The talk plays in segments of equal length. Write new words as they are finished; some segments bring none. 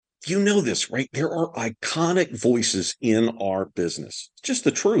you know this, right? There are iconic voices in our business. It's just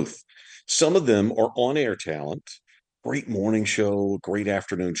the truth. Some of them are on-air talent, great morning show, great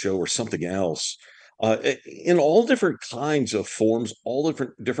afternoon show, or something else. In all different kinds of forms, all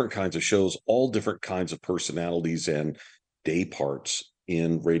different kinds of shows, all different kinds of personalities and day parts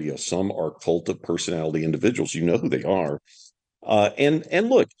in radio. Some are cult of personality individuals. You know who they are. And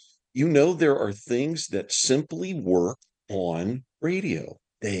look, there are things that simply work on radio.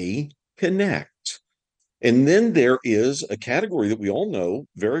 They connect. And then there is a category that we all know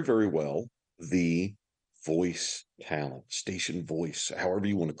very, very well, the voice talent, station voice, however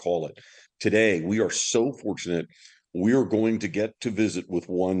you want to call it. Today, we are so fortunate. We are going to get to visit with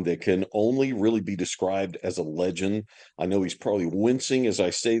one that can only really be described as a legend. I know he's probably wincing as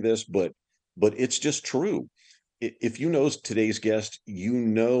I say this, but it's just true. If you know today's guest, you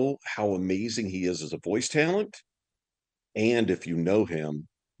know how amazing he is as a voice talent. And if you know him,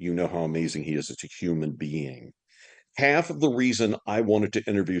 you know how amazing he is as a human being. Half of the reason I wanted to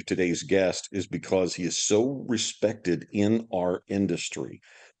interview today's guest is because he is so respected in our industry.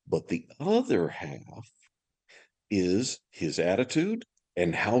 But the other half is his attitude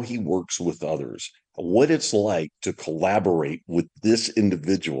and how he works with others. What it's like to collaborate with this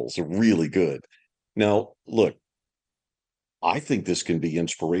individual is really good. Now, look, I think this can be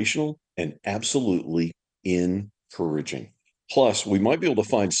inspirational and absolutely encouraging. Plus, we might be able to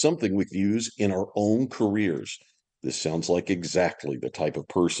find something we can use in our own careers. This sounds like exactly the type of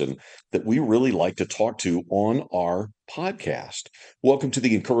person that we really like to talk to on our podcast. Welcome to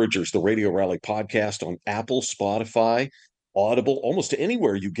the Encouragers, the Radio Rally podcast on Apple, Spotify, Audible, almost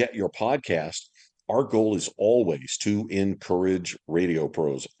anywhere you get your podcast. Our goal is always to encourage radio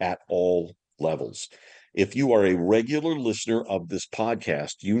pros at all levels. If you are a regular listener of this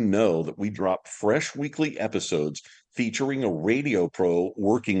podcast, you know that we drop fresh weekly episodes featuring a radio pro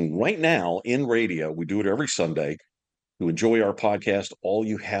working right now in radio. We do it every Sunday. To enjoy our podcast, all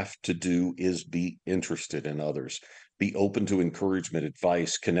you have to do is be interested in others, be open to encouragement,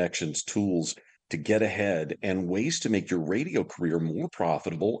 advice, connections, tools to get ahead, and ways to make your radio career more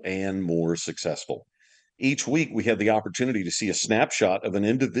profitable and more successful. Each week, we have the opportunity to see a snapshot of an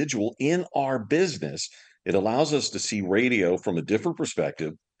individual in our business. It allows us to see radio from a different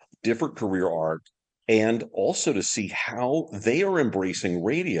perspective, different career arc, and also to see how they are embracing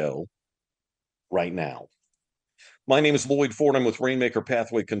radio right now. My name is Loyd Ford. I'm with Rainmaker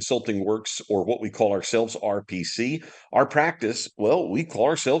Pathway Consulting Works, or what we call ourselves RPC. Our practice, well, we call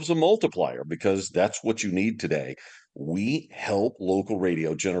ourselves a multiplier because that's what you need today. We help local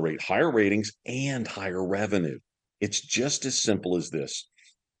radio generate higher ratings and higher revenue. It's just as simple as this.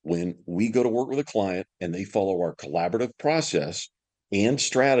 When we go to work with a client and they follow our collaborative process and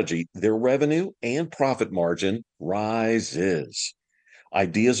strategy, their revenue and profit margin rises.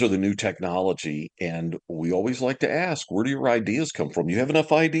 Ideas are the new technology, and we always like to ask, where do your ideas come from? You have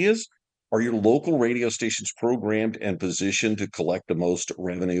enough ideas? Are your local radio stations programmed and positioned to collect the most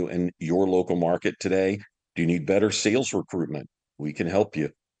revenue in your local market today? Do you need better sales recruitment? We can help you.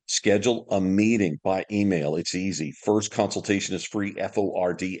 Schedule a meeting by email. It's easy. First consultation is free,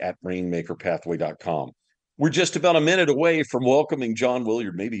 FORD@rainmakerpathway.com. We're just about a minute away from welcoming John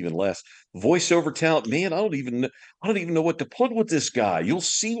Willyard, maybe even less. Voiceover talent, man. I don't even know what to put with this guy. You'll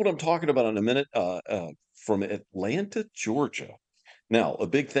see what I'm talking about in a minute. From Atlanta, Georgia. Now, a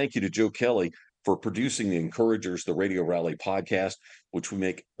big thank you to Joe Kelly for producing the Encouragers, the Radio Rally podcast, which we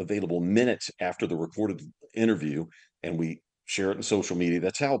make available minutes after the recorded interview, and we share it in social media.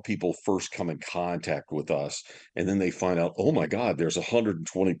 That's how people first come in contact with us, and then they find out, oh my God, there's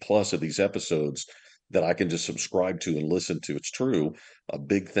 120 plus of these episodes that I can just subscribe to and listen to. It's true. A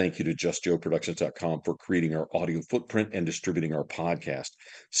big thank you to justjoeproductions.com for creating our audio footprint and distributing our podcast.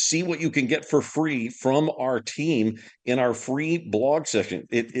 See what you can get for free from our team in our free blog section.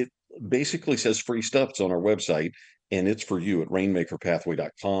 It basically says free stuff. It's on our website, and it's for you at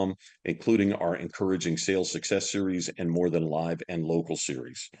rainmakerpathway.com, including our encouraging sales success series and more than live and local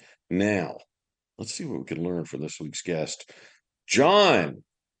series. Now, let's see what we can learn from this week's guest. John,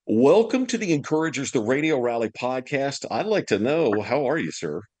 welcome to the Encouragers, the Radio Rally podcast. I'd like to know, how are you,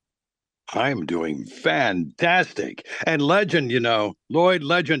 sir? I'm doing fantastic. And legend, Loyd,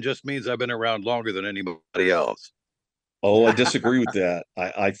 legend just means I've been around longer than anybody else. Oh, I disagree with that.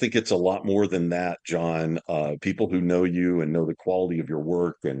 I think it's a lot more than that, John. People who know you and know the quality of your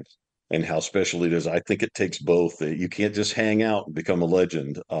work and how special it is, I think it takes both. You can't just hang out and become a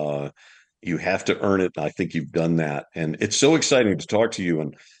legend. You have to earn it. And I think you've done that. And it's so exciting to talk to you.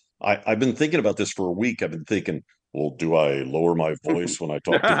 And I've been thinking about this for a week. I've been thinking, well, do I lower my voice when I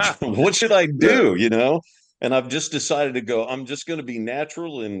talk to John? What should I do? And I've just decided to go, I'm just going to be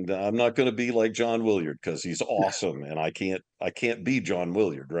natural and I'm not going to be like John Willyard because he's awesome and I can't be John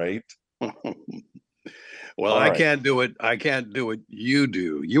Willyard, right? Well, All I right. can't do it. I can't do what you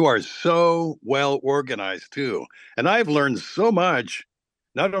do. You are so well organized too. And I've learned so much,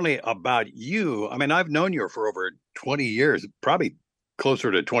 not only about you. I mean, I've known you for over 20 years, probably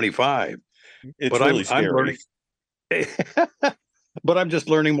closer to 25, It's but really I'm scary. learning but I'm just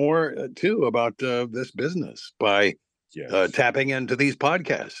learning more too about this business by Yes. tapping into these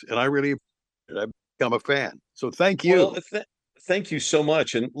podcasts. And I've become a fan. So thank Well, you. thank you so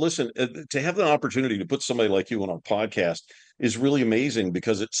much. And listen, to have the opportunity to put somebody like you on our podcast is really amazing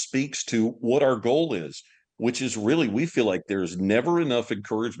because it speaks to what our goal is, which is really, we feel like there's never enough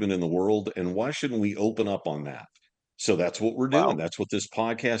encouragement in the world. And why shouldn't we open up on that? So that's what we're doing. Wow. That's what this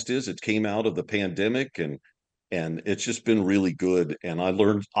podcast is. It came out of the pandemic and it's just been really good. And I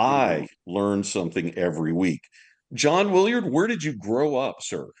Mhm. learned something every week. John Williard, where did you grow up,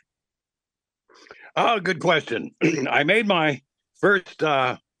 sir? Oh, good question. I made my first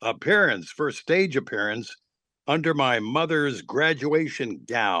first stage appearance under my mother's graduation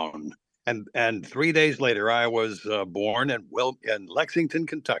gown. And 3 days later, I was born in Lexington,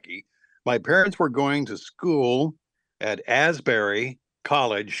 Kentucky. My parents were going to school at Asbury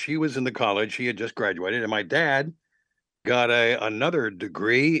College. She was in the college. She had just graduated. And my dad got another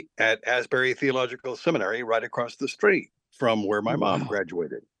degree at Asbury Theological Seminary right across the street from where my mom Wow.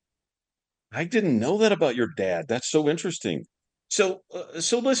 graduated. I didn't know that about your dad. That's so interesting. So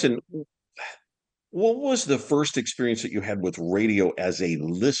listen, what was the first experience that you had with radio as a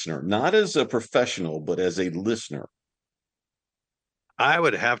listener, not as a professional, but as a listener? I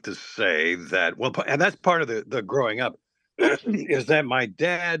would have to say that, well, and that's part of the growing up is that my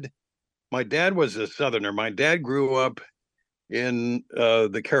dad was a Southerner. My dad grew up in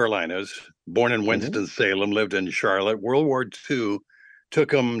the Carolinas, born in Mhm. Winston-Salem, lived in Charlotte. World War II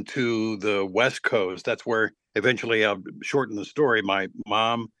took him to the West Coast. That's where eventually, I'll shorten the story, my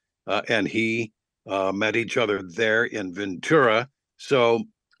mom and he met each other there in Ventura. So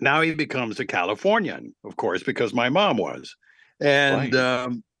now he becomes a Californian, of course, because my mom was. And Right.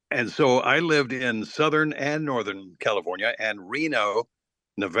 um, and so I lived in Southern and Northern California and Reno,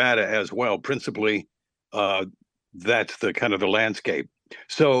 Nevada as well, principally uh, that's the kind of the landscape.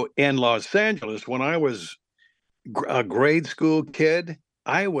 So in Los Angeles, when I was a grade school kid,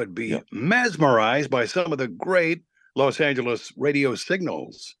 I would be Yep. mesmerized by some of the great Los Angeles radio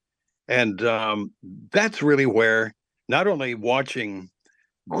signals. And that's really where not only watching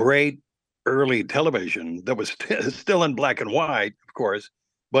great early television that was still in black and white, of course,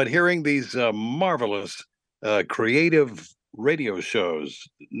 but hearing these marvelous creative radio shows,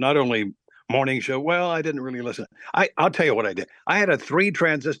 not only morning show. Well, I didn't really listen. I'll tell you what I did. I had a 3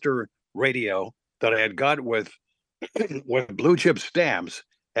 transistor radio that I had got with blue chip stamps.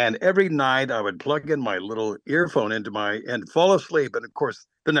 And every night I would plug in my little earphone into my and fall asleep. And of course,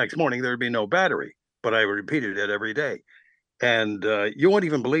 the next morning there would be no battery, but I repeated it every day. And you won't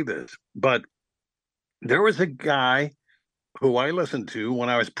even believe this, but there was a guy who I listened to when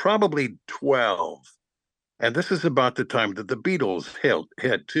I was probably 12. And this is about the time that the Beatles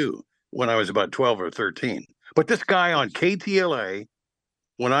hit too, when I was about 12 or 13. But this guy on KTLA,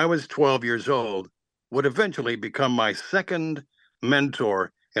 when I was 12 years old, would eventually become my second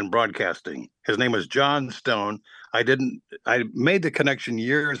mentor in broadcasting. His name was John Stone. I made the connection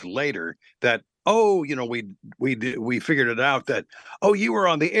years later that, oh, we figured it out that, oh, you were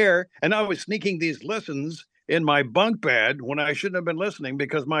on the air and I was sneaking these listens in my bunk bed when I shouldn't have been listening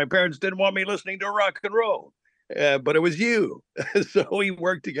because my parents didn't want me listening to rock and roll. But it was you. So we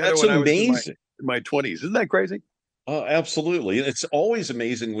worked together That's when I was in amazing. my 20s. Isn't that crazy? Absolutely. And it's always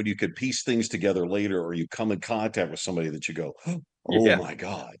amazing when you could piece things together later or you come in contact with somebody that you go, oh Yeah. my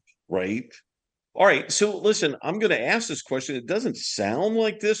God, right? All right. So listen, I'm going to ask this question. It doesn't sound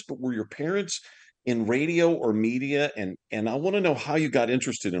like this, but were your parents in radio or media? And I want to know how you got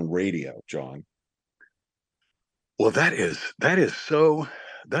interested in radio, John. Well, that's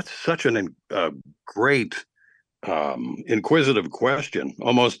such an great inquisitive question.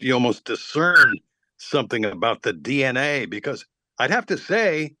 You almost discern something about the DNA because I'd have to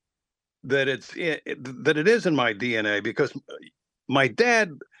say that that it is in my DNA because my dad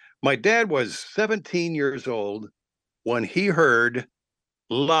my dad was 17 years old when he heard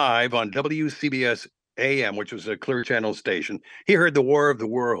live on WCBS AM, which was a Clear Channel station. He heard the War of the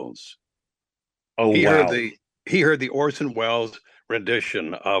Worlds. Oh, He heard wow. the Orson Welles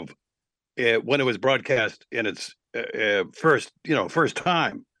rendition of when it was broadcast in its first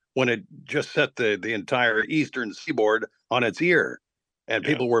time when it just set the entire eastern seaboard on its ear and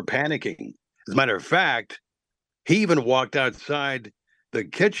Yeah. people were panicking. As a matter of fact, He even walked outside the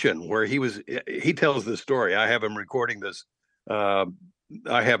kitchen where he tells this story. I have him recording this. Uh,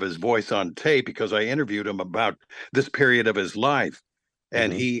 I have his voice on tape because I interviewed him about this period of his life.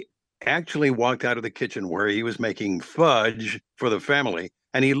 And Hmm. he actually walked out of the kitchen where he was making fudge for the family.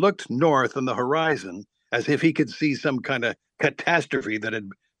 And he looked north on the horizon as if he could see some kind of catastrophe that had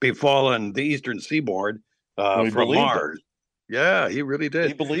befallen the eastern seaboard Well, he from believed it. Mars. Yeah, he really He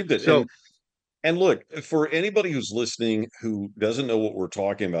did. believed it. So And look, for anybody who's listening who doesn't know what we're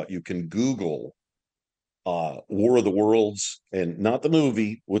talking about, you can Google War of the Worlds, and not the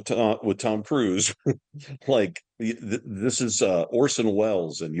movie with Tom Cruise. Like this is Orson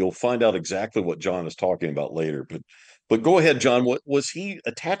Welles, and you'll find out exactly what John is talking about later. But go ahead, John. What was he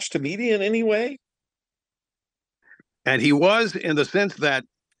attached to media in any way? and he was in the sense that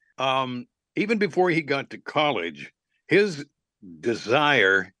um, even before he got to college, his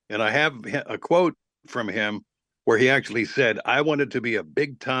desire, and I have a quote from him where he actually said, I wanted to be a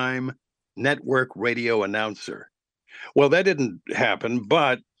big time network radio announcer. Well, that didn't happen,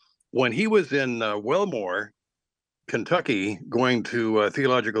 but when he was in Wilmore, Kentucky, going to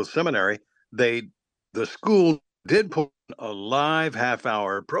theological seminary, they the school did put a live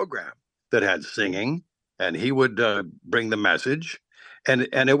half-hour program that had singing, and he would bring the message, and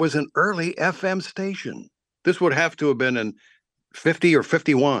it was an early FM station. This would have to have been in 50 or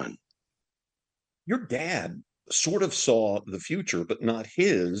 51. Your dad sort of saw the future, but not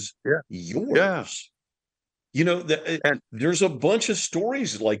his, Yeah, yeah, yours. You know, and there's a bunch of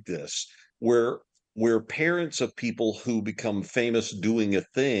stories like this where parents of people who become famous doing a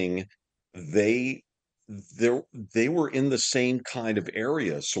thing, they they they were in the same kind of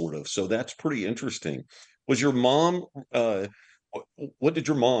area, sort of. So that's pretty interesting. Was your mom? What did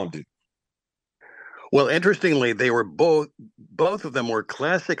your mom do? well, interestingly, they were both of them were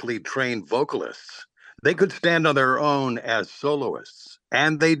classically trained vocalists. They could stand on their own as soloists,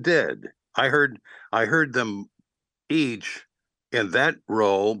 and they did. I heard them each in that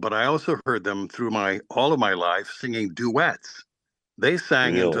role, but I also heard them through my all of my life singing duets. They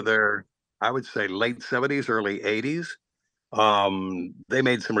sang into Really? their, I would say, late 70s, early 80s. They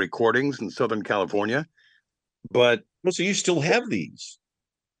made some recordings in Southern California, but Well, so you still have these?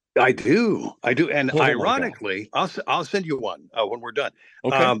 I do, and Oh my God. ironically, I'll send you one when we're done.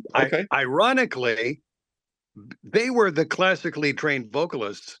 Okay. I Okay. ironically, they were the classically trained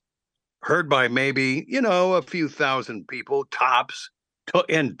vocalists heard by maybe a few thousand people tops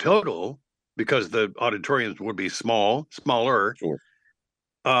in total, because the auditoriums would be smaller. Sure.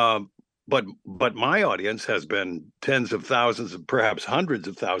 Um, but my audience has been tens of thousands and perhaps hundreds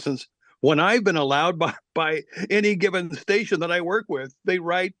of thousands. When I've been allowed by any given station that I work with, they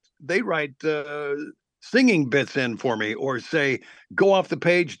write singing bits in for me, or say, go off the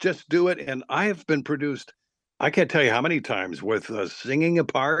page, just do it. And I have been produced, I can't tell you how many times, with singing a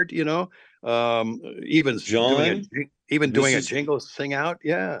part, even doing John, doing this a is jingle sing out.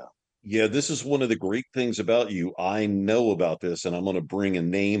 Yeah. yeah, this is one of the great things about you. I know about this, and I'm going to bring a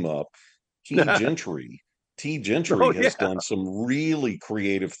name up. T. Gentry. T. Oh Gentry has yeah. done some really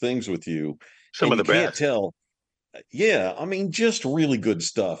creative things with you, Some and of you the can't best. tell. Yeah, I mean, just really good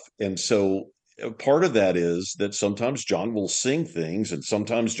stuff. And so part of that is that sometimes John will sing things, and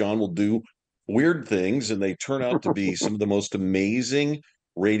sometimes John will do weird things, and they turn out to be some of the most amazing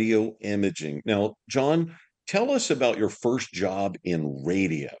radio imaging. Now, John, tell us about your first job in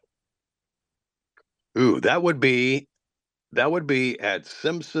radio. Ooh, that would be at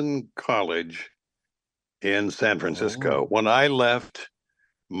Simpson College in San Francisco. Oh. When I left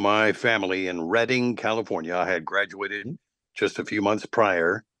my family in Redding, California, I had graduated just a few months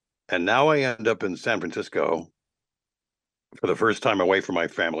prior, and now I end up in San Francisco for the first time away from my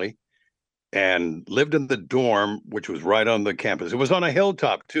family, and lived in the dorm, which was right on the campus. It was on a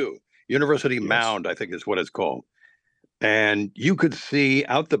hilltop too. University Yes. Mound, I think is what it's called. And you could see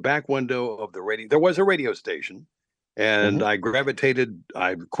out the back window of the radio. There was a radio station, and Hmm.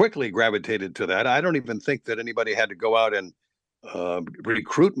 I quickly gravitated to that. I don't even think that anybody had to go out and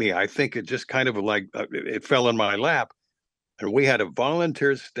recruit me. I think it just kind of like it fell in my lap. And we had a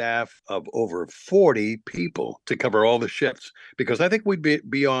volunteer staff of over 40 people to cover all the shifts, because I think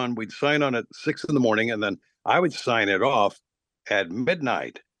we'd sign on at 6 in the morning, and then I would sign it off at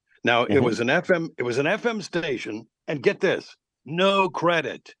midnight. Now Hmm. it was an FM station, and get this, no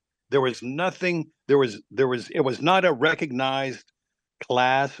credit. There was nothing, it was not a recognized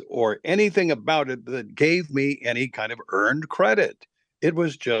class or anything about it that gave me any kind of earned credit. It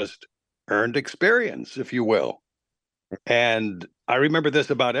was just earned experience, if you will. And I remember this: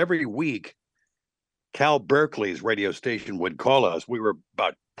 about every week, Cal Berkeley's radio station would call us. We were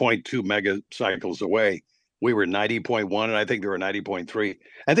about zero point 0.2 megacycles away. we were 90.1, and I think they were 90.3.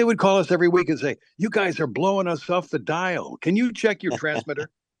 And they would call us every week and say, "You guys are blowing us off the dial. Can you check your transmitter?"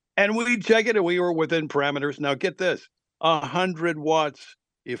 And we'd check it, and we were within parameters. Now, get this, 100 watts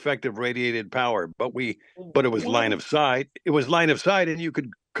effective radiated power, but it was line What? of sight. It was line of sight, and you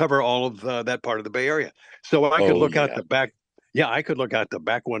could cover all of that part of the Bay Area. So I could Oh look out yeah. the back. Yeah, I could look out the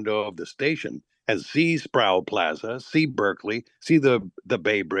back window of the station and see Sproul Plaza, see Berkeley, see the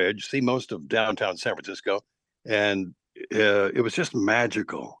Bay Bridge, see most of downtown San Francisco, and it was just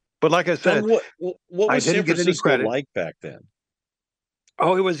magical. But like I Now, said, what I was San didn't get any Francisco credit. like back then?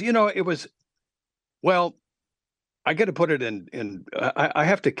 Oh, it was well. I got to put it in. I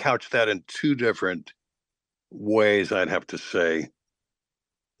have to couch that in two different ways. I'd have to say,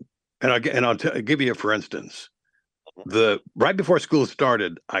 and I'll give you a for instance. The right before school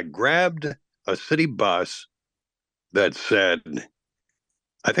started, I grabbed a city bus that said,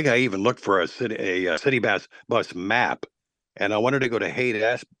 I think I even looked for a city bus map, and I wanted to go to Haight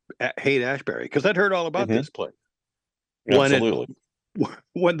Ashbury because I'd heard all about Hmm. this place. When it Absolutely.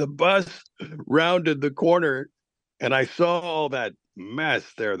 when the bus rounded the corner, and I saw all that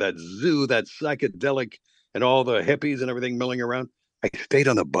mess there, that zoo, that psychedelic, and all the hippies and everything milling around, I stayed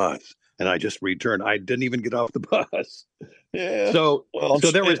on the bus and I just returned. I didn't even get off the bus. Yeah. So Well,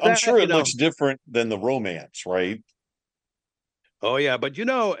 so there was I'm that, sure it looks different than the romance, right? Oh yeah, but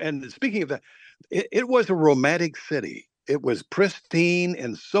and speaking of that, it was a romantic city. It was pristine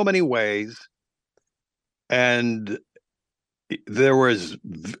in so many ways, and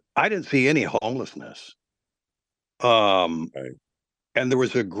I didn't see any homelessness. Um, Right. and there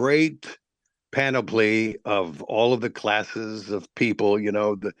was a great panoply of all of the classes of people.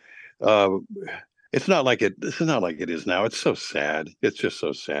 Uh, it's not like it. This is not like it is now. It's so sad. It's just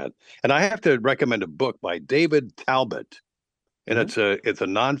so sad. And I have to recommend a book by David Talbot, and Hmm. it's a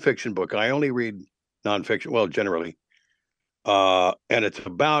nonfiction book. I only read nonfiction, well, generally, and it's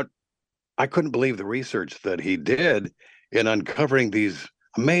about. I couldn't believe the research that he did in uncovering these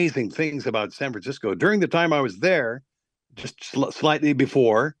amazing things about San Francisco during the time I was there, just slightly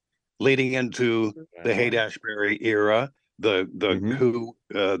before, leading into the That's Haight right. Ashbury era, the Hmm. who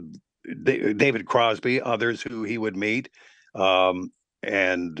David Crosby, others who he would meet, um,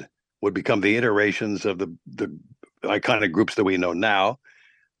 and would become the iterations of the iconic groups that we know now,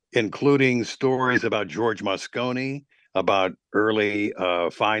 including stories about George Moscone, about early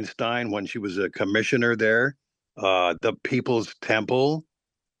Feinstein when she was a commissioner there, the People's Temple,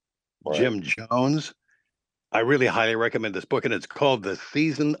 Right. Jim Jones. I really highly recommend this book, and it's called The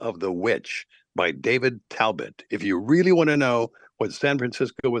Season of the Witch by David Talbot. If you really want to know what San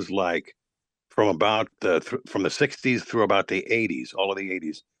Francisco was like from the 60s through about the 80s, all of the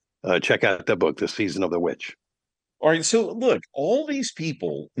 80s, check out the book, The Season of the Witch. All right. So look, all these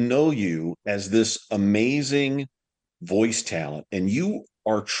people know you as this amazing voice talent, and you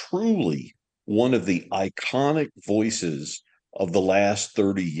are truly one of the iconic voices of the last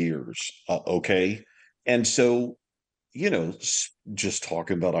 30 years. Okay. And so, just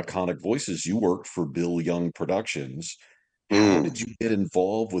talking about iconic voices, you worked for Bill Young Productions. How Mm. did you get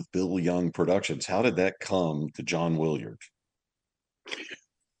involved with Bill Young Productions? How did that come to John Williard?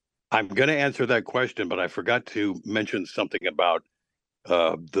 I'm going to answer that question, but I forgot to mention something about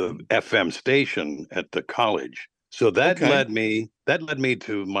the FM station at the college. So Okay. that led me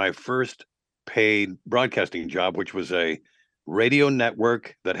to my first paid broadcasting job, which was a radio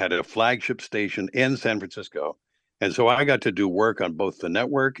network that had a flagship station in San Francisco. And so I got to do work on both the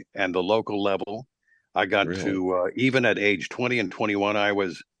network and the local level. I got Really? to even at age 20 and 21, I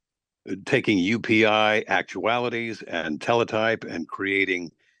was taking UPI actualities and teletype and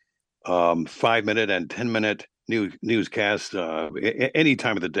creating 5 minute and 10 minute newscasts any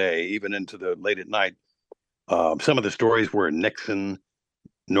time of the day, even into the late at night. Some of the stories were Nixon,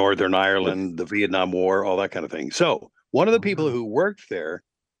 Northern Really? Ireland, the Vietnam War, all that kind of thing. So one of the people Wow. who worked there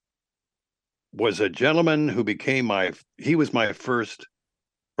was a gentleman who he was my first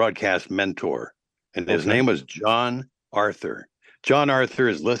broadcast mentor, and his Okay. name was John Arthur. John Arthur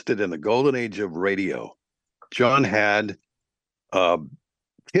is listed in the golden age of radio. John had a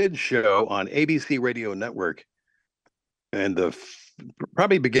kids show on ABC Radio Network and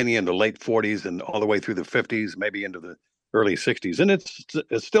probably beginning in the late 40s and all the way through the 50s, maybe into the early 60s. And it's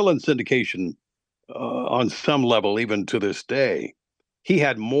still in syndication on some level, even to this day. He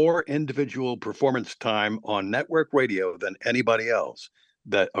had more individual performance time on network radio than anybody else,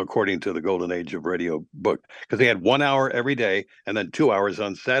 that according to the Golden Age of Radio book, because he had 1 hour every day and then 2 hours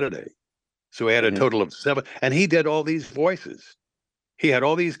on Saturday. So he had a Mhm. total of seven, and he did all these voices. He had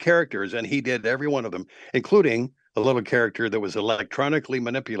all these characters, and he did every one of them, including a little character that was electronically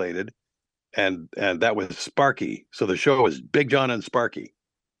manipulated and that was Sparky. So the show was Big John and Sparky.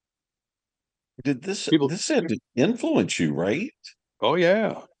 Did this People, this had to influence you, right? oh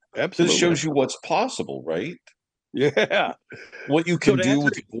yeah, This absolutely, shows you what's possible, right? yeah. What you So can to do answer,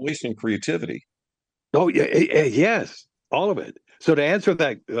 with your voice and creativity. oh yeah, yes, all of it. So to answer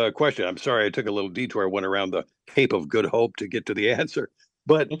that question, I'm sorry I took a little detour. I went around the Cape of Good Hope to get to the answer,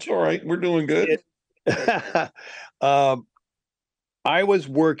 but That's all right. We're doing good. it, um, I was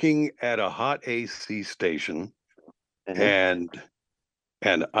working at a hot AC station, Mhm.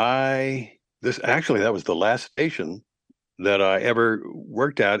 and I this actually that was the last station that I ever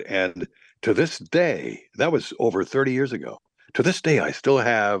worked at, and to this day, that was over 30 years ago. To this day, I still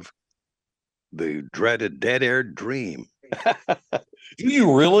have the dreaded dead air dream. Do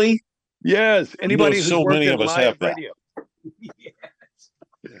you really? Yes, You know, anybody who's so worked many in of us have live that. radio. Yes.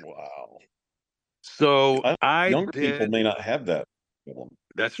 Wow. So I Younger people did. may not have that problem.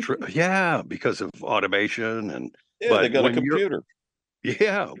 That's true. Yeah, because of automation and Yeah, they but got a when you're computer.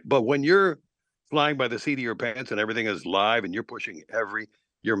 yeah, but when you're flying by the seat of your pants and everything is live and you're pushing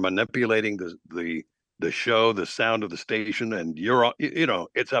you're manipulating the show, the sound of the station, and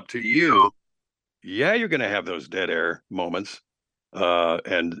it's up to you. Yeah, you're going to have those dead air moments,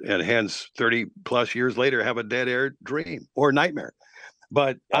 and hence 30 plus years later have a dead air dream or nightmare.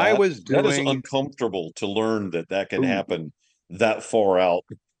 But I Yeah, was that is doing, uncomfortable to learn that that can ooh, happen that far out.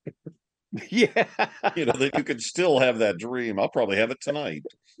 yeah, You know, that you could still have that dream. I'll probably have it tonight.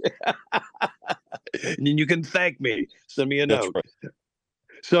 and you can thank me. Send me a That's note. right.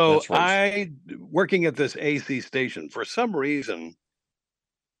 So That's right. I working at this AC station for some reason,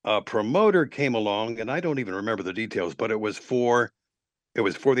 a promoter came along, and I don't even remember the details, but it was for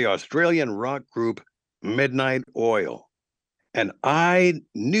the Australian rock group Midnight Oil. And I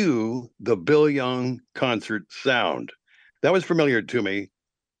knew the Bill Young concert sound. That was familiar to me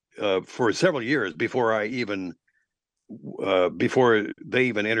for several years before they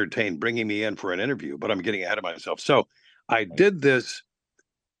even entertained bringing me in for an interview. But I'm getting ahead of myself. So I Right. did I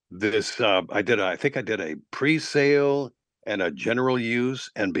think I did a pre-sale and a general use,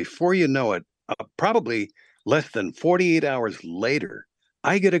 and before you know it, probably less than 48 hours later,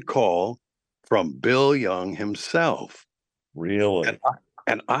 I get a call from Bill Young himself. And Really?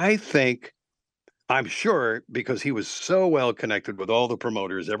 I think I'm sure because he was so well connected with all the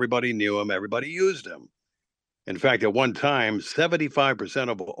promoters, everybody knew him, everybody used him. In fact, at one time, 75%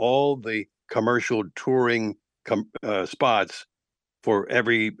 of all the commercial touring spots for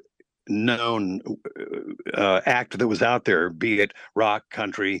every known act that was out there, be it rock,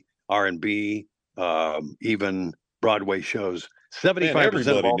 country, R&B, even Broadway shows, Man, 75% of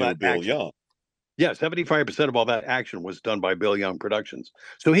everybody all knew that Bill action. Young. Yeah, 75% of all that action was done by Bill Young Productions.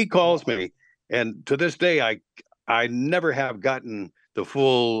 So he calls Wow. me, and to this day, I never have gotten the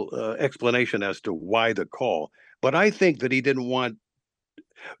full explanation as to why the call. But I think that he didn't want,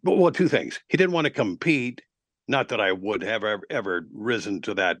 well, two things. He didn't want to compete. Not that I would have ever risen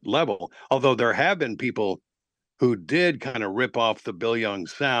to that level, although there have been people who did kind of rip off the Bill Young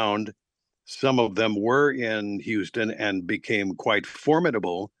sound. Some of them were in Houston and became quite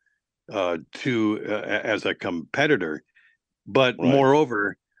formidable to as a competitor. But Right.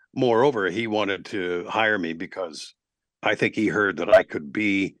 moreover, he wanted to hire me because I think he heard that I could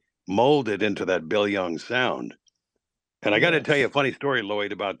be molded into that Bill Young sound. And I got to tell you a Yes. funny story,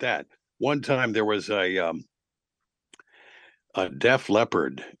 Loyd, about that. One time there was a Def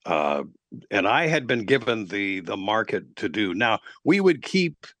Leppard, and I had been given the market to do. Now we would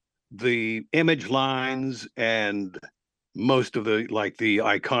keep the image lines and most of the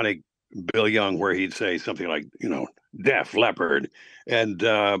iconic Bill Young, where he'd say something like, Def Leppard, and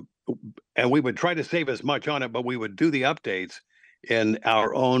uh, and we would try to save as much on it, but we would do the updates in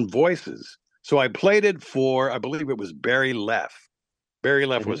our own voices. So I played it for, I believe it was Barry Leff. Barry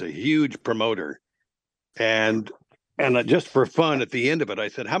Leff was Mhm. a huge promoter, and just for fun, at the end of it, I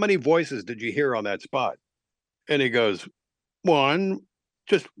said, "How many voices did you hear on that spot?" And he goes, "One,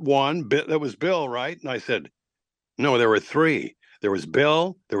 just one. That was Bill, right?" And I said, "No, there were three. There was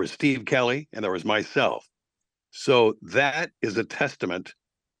Bill, there was Steve Kelly, and there was myself." So that is a testament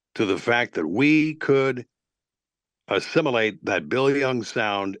to the fact that we could assimilate that Bill Young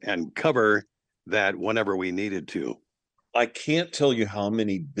sound and cover that whenever we needed to. I can't tell you how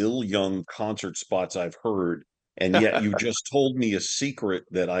many Bill Young concert spots I've heard, and yet you just told me a secret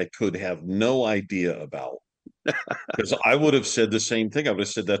that I could have no idea about. Because I would have said the same thing. I would have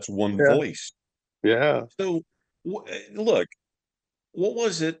said that's one Yeah. voice. Yeah. So, look, what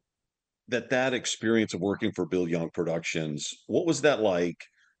was it that experience of working for Bill Young Productions, what was that like?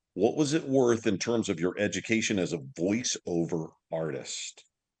 What was it worth in terms of your education as a voiceover artist?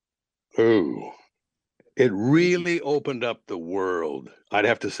 Ooh, it really opened up the world. I'd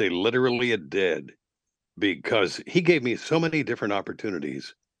have to say, literally, it did, because he gave me so many different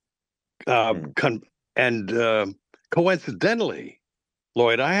opportunities. Uh, Mm. con- and coincidentally,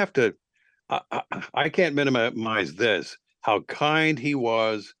 Loyd, I have to, I can't minimize this, how kind he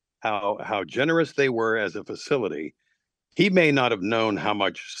was, how generous they were as a facility. He may not have known how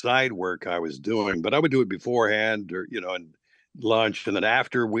much side work I was doing, but I would do it beforehand, or and lunch, and then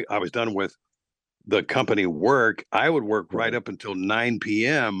after I was done with the company work, I would work right Right. up until 9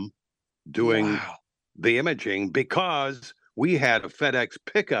 p.m. doing Wow. the imaging, because we had a FedEx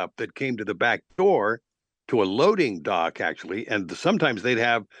pickup that came to the back door, to a loading dock actually, and sometimes they'd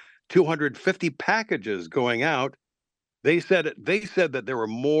have 250 packages going out. They said that there were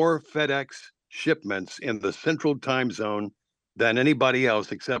more FedEx shipments in the central time zone than anybody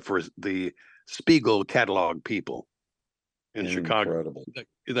else except for the Spiegel catalog people in Chicago. Incredible.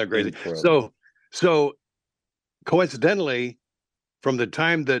 Isn't that crazy? Incredible. So coincidentally, from the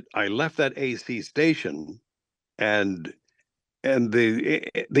time that I left that AC station, and the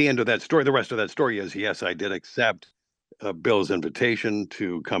end of that story, the rest of that story is, yes, I did accept Bill's invitation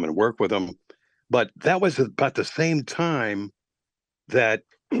to come and work with him, but that was about the same time that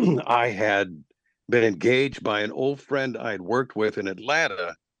I had been engaged by an old friend I'd worked with in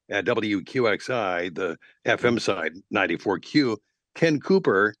Atlanta at WQXI, the FM Mhm. side, 94Q. Ken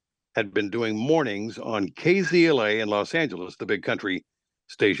Cooper had been doing mornings on KZLA in Los Angeles, the big country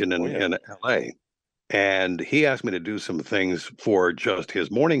station Oh, yeah. in LA. And he asked me to do some things for just his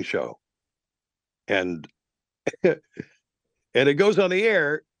morning show. And and it goes on the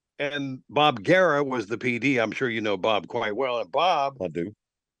air, and Bob Guerra was the PD. I'm sure you know Bob quite well. And Bob I do.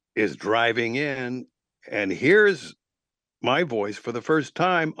 is driving in and hears my voice for the first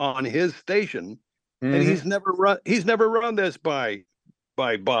time on his station, and Hmm. he's never run this by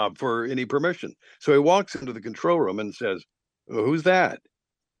Bob for any permission. So he walks into the control room and says, "Who's that?"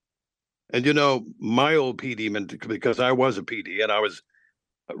 And my old PD, because I was a PD and I was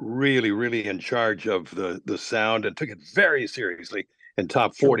really, really in charge of the sound, and took it very seriously in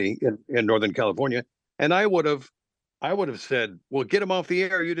top Sure. 40 in Northern California. And I would have said, "Well, get him off the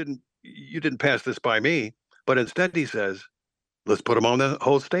air. You didn't pass this by me." But instead he says, "Let's put him on the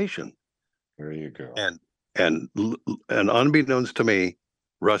whole station." There you go. And and and unbeknownst to me,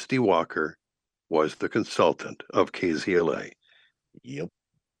 Rusty Walker was the consultant of KZLA, Yep.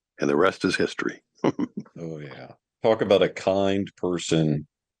 and the rest is history. Oh, yeah. Talk about a kind person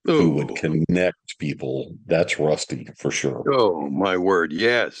who would Oh, connect people. That's Rusty for sure. oh, my word,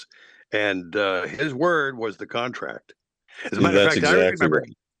 yes. And his word was the contract. As a matter of That's fact, I exactly remember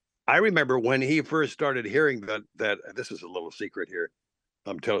right. I remember when he first started hearing that this is a little secret here.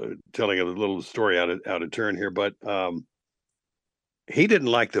 I'm telling a little story out of turn here, but he didn't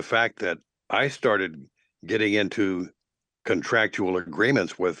like the fact that I started getting into contractual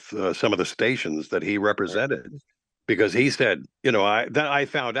agreements with some of the stations that he Right. represented, because he said, I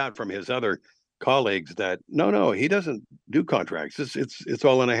found out from his other colleagues that no, he doesn't do contracts. It's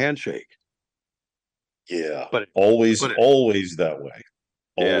all in a handshake. Yeah. But Always, but it, always that way.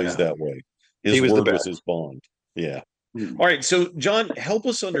 Always yeah, that way. he His was the word was best. his bond. Yeah. Mm. All right. So, John, help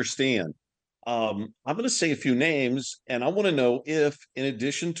us understand. I'm going to say a few names, and I want to know if, in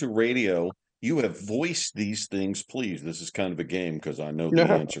addition to radio, you have voiced these things, please. This is kind of a game because I know the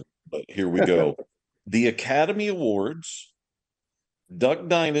answer, but here we go. The Academy Awards, Duck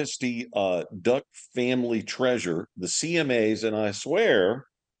Dynasty, Duck Family Treasure, the CMAs, and I swear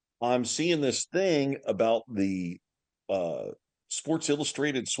I'm seeing this thing about the uh, Sports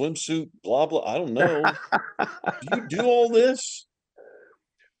Illustrated swimsuit, blah, blah. I don't know. Do you do all this?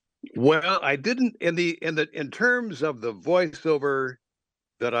 Well, I didn't in terms of the voiceover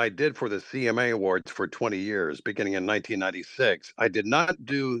that I did for the CMA Awards for 20 years, beginning in 1996. I did not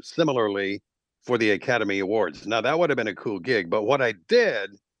do similarly for the Academy Awards. Now, that would have been a cool gig, but what I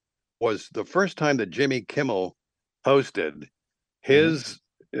did was, the first time that Jimmy Kimmel hosted, Mhm. his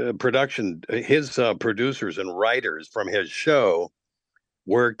his producers and writers from his show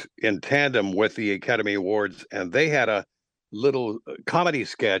worked in tandem with the Academy Awards, and they had a little comedy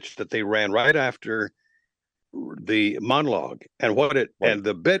sketch that they ran right after the monologue. And what it Right. and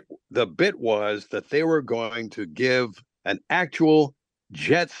the bit was that they were going to give an actual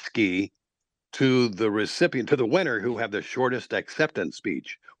jet ski to the recipient, to the winner who had the shortest acceptance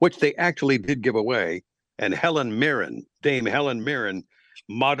speech, which they actually did give away. And Dame Helen Mirren,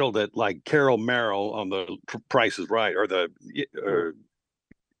 modeled it like Carol Merrill on the Price is Right, or the Sure. or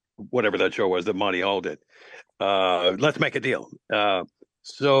whatever that show was that Monty Hall did. Let's Make a Deal.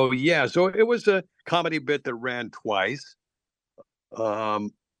 So it was a comedy bit that ran twice.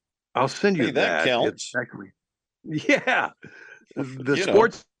 Um, I'll send you Hey, that that. It's counts. actually, yeah. The You know,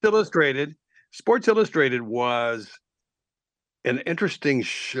 Sports Illustrated was an interesting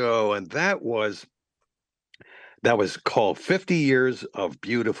show, and that was called 50 Years of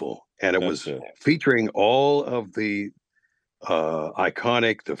Beautiful, and it that's was it. featuring all of the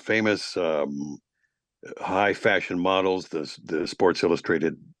iconic, the famous high fashion models, the Sports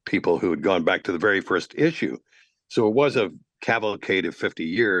Illustrated people who had gone back to the very first issue. So it was a cavalcade of 50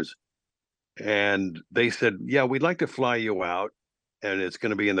 years. And they said, yeah, we'd like to fly you out. And it's going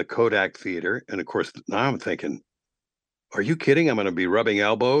to be in the Kodak Theater. And of course, now I'm thinking, are you kidding? I'm going to be rubbing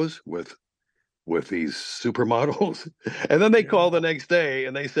elbows with these supermodels. And then they called the Yeah. next day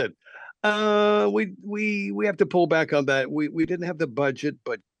and they said, we have to pull back on that. We didn't have the budget,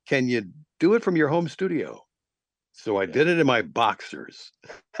 but can you do it from your home studio? So I Yeah. did it in my boxers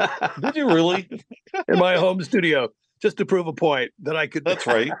Did you really? in my home studio just to prove a point that I could. That's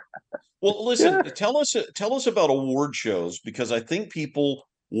right. Well, listen, Yeah. tell us about award shows because I think people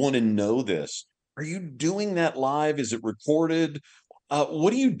want to know this. Are you doing that live? Is it recorded?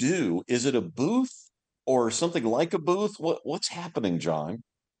 What do you do? Is it a booth or something like a booth? What's happening, John?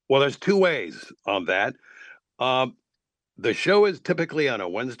 Well, there's two ways on that. Um, the show is typically on a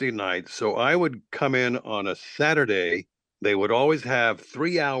Wednesday night, so I would come in on a Saturday. They would always have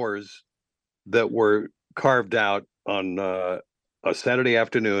 3 hours that were carved out on a Saturday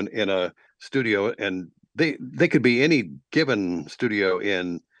afternoon in a studio, and they could be any given studio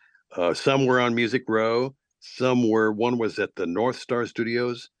in. Some were on Music Row, some were. One was at the North Star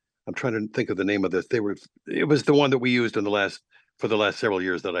Studios. I'm trying to think of the name of this. It was the one that we used for the last several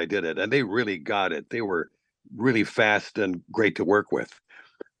years that I did it, and they really got it. They were really fast and great to work with.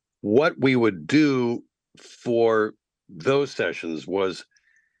 What we would do for those sessions was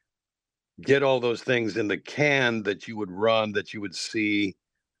get all those things in the can that you would run, that you would see.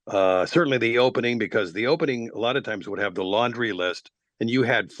 Certainly the opening, because the opening a lot of times would have the laundry list, and you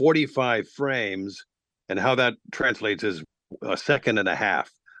had 45 frames, and how that translates is a second and a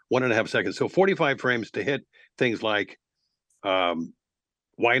half, 1.5 seconds. So 45 frames to hit things like um,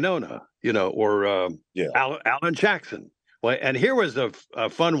 Winona, or Yeah. Alan Jackson. Well, and here was a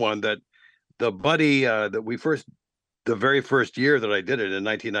fun one that the buddy the very first year that I did it in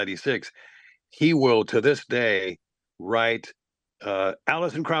 1996, he will to this day write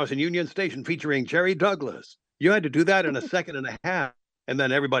Allison Krauss and Union Station featuring Jerry Douglas. You had to do that in a second and a half, and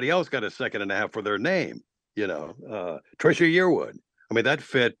then everybody else got a second and a half for their name. Trisha Yearwood. I mean, that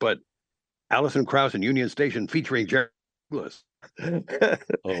fit, but Allison Krauss and Union Station featuring Jerry Douglas.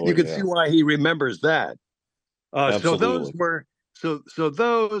 Oh, You can see yeah. why he remembers that. So those Absolutely. were so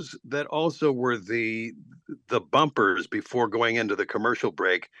those that also were the bumpers before going into the commercial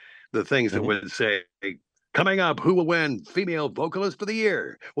break, the things that Mhm. would say, coming up, who will win female vocalist of the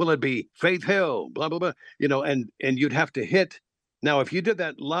year? Will it be Faith Hill? Blah blah blah. And you'd have to hit. Now, if you did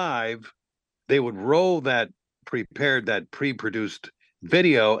that live, they would roll that pre-produced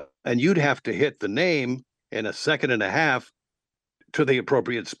video, and you'd have to hit the name in a second and a half to the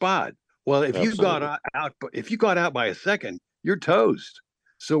appropriate spot. Well, Absolutely. if you got out by a second, you're toast.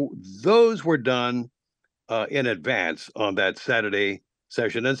 So those were done in advance on that Saturday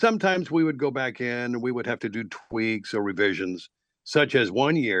session, and sometimes we would go back in and we would have to do tweaks or revisions. Such as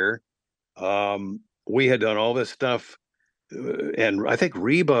one year, we had done all this stuff, and I think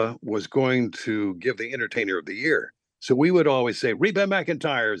Reba was going to give the Entertainer of the Year. So we would always say Reba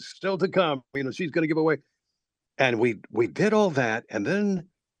McEntire is still to come. She's going to give away, and we did all that, and then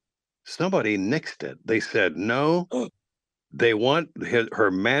somebody nixed it. They said no. They want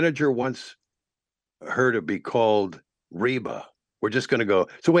her manager wants her to be called Reba. We're just going to go.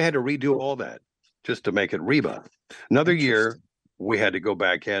 So we had to redo all that just to make it Reba. Another year, Interesting. we had to go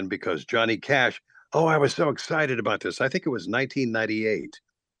back in because Johnny Cash. Oh, I was so excited about this. I think it was 1998.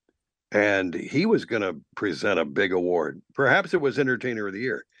 And he was going to present a big award. Perhaps it was Entertainer of the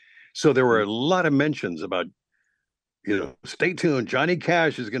Year. So there were Mhm. a lot of mentions about, stay tuned. Johnny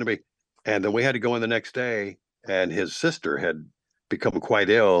Cash is going to be. And then we had to go in the next day, and his sister had become quite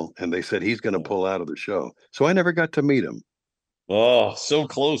ill, and they said he's going to Oh, pull out of the show. So I never got to meet him. oh, so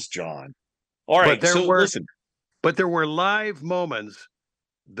close, John. All But right. there So were listen, but there were live moments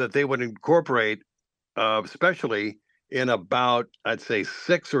that they would incorporate, especially in about, I'd say,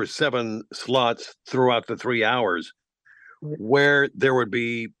 6 or 7 slots throughout the 3 hours, where there would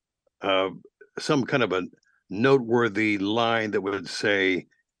be uh, some kind of a noteworthy line that would say,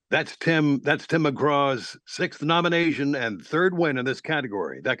 That's Tim McGraw's sixth nomination and third win in this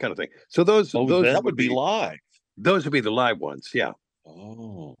category," that kind of thing. So those oh, those that would would be be live. those would be the live ones. Yeah,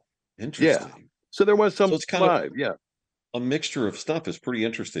 Oh, yeah. interesting. So there was So some it's kind of live. Yeah. a mixture of stuff is pretty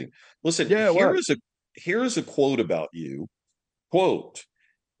interesting. Listen, Yeah, it was. here is a quote about you. Quote,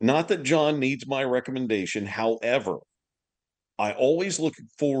 not that John needs my recommendation, however, I always look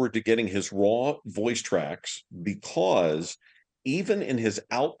forward to getting his raw voice tracks because even in his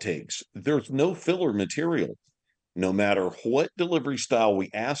outtakes, there's no filler material. No matter what delivery style we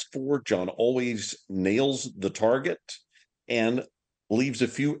ask for, John always nails the target and leaves a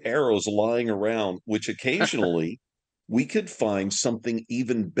few arrows lying around, which occasionally we could find something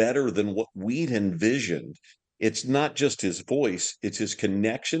even better than what we'd envisioned. It's not just his voice, it's his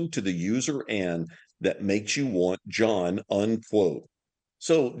connection to the user and that makes you want John, unquote.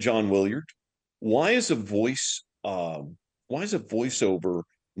 So, John Williard, why is a why is a voiceover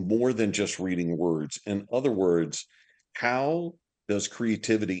more than just reading words? In other words, how does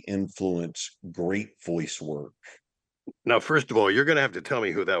creativity influence great voice work? Now, first of all, you're going to have to tell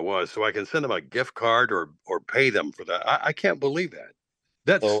me who that was so I can send them a gift card or pay them for that. I can't believe that.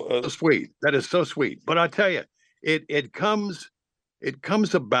 That's Oh, so sweet. That is so sweet. But I'll tell you, it comes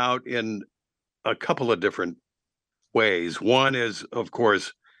about in a couple of different ways. One is, of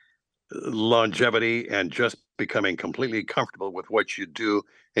course, longevity and just becoming completely comfortable with what you do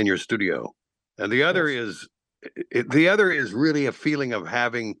in your studio. And yes. the other is really a feeling of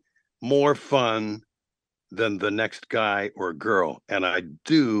having more fun than the next guy or girl. And I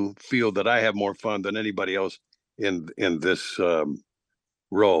do feel that I have more fun than anybody else in this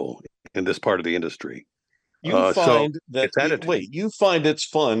role in this part of the industry. You So find that, it's attitude. wait, you find it's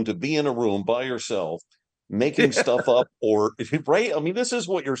fun to be in a room by yourself, making stuff up, or, right? I mean, this is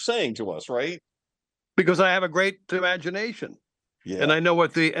what you're saying to us, right? Because I have a great imagination. And Yeah. I know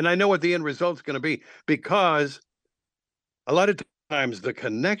what the end result's going to be, because a lot of times the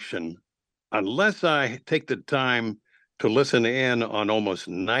connection, unless I take the time to listen in on almost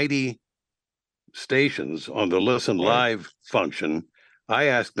 90 stations on the listen Right. live function, I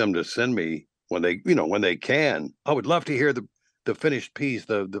ask them to send me when they can. I would love to hear the finished piece,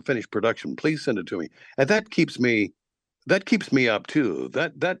 the finished production. Please send it to me. And that keeps me up too.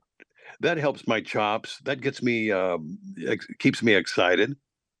 That helps my chops. That gets me keeps me excited.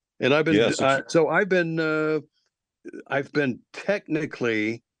 And Yes. I've been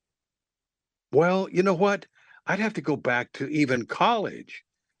technically, well, you know what? I'd have to go back to even college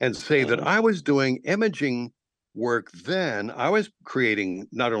and say that Uh, I was doing imaging work then. I was creating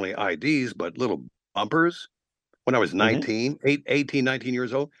not only IDs, but little bumpers when I was mhm. 18, 19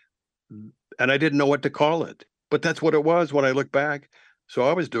 years old. And I didn't know what to call it. But that's what it was when I look back. So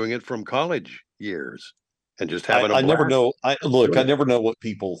I was doing it from college years and just having a I never blast know. I doing it. never know what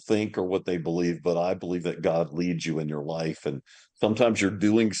people think or what they believe, but I believe that God leads you in your life. And sometimes you're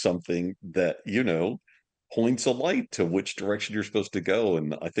doing something that, points a light to which direction you're supposed to go.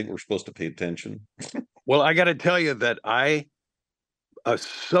 And I think we're supposed to pay attention. Well, I got to tell you that I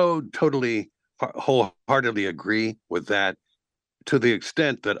so totally wholeheartedly agree with that, to the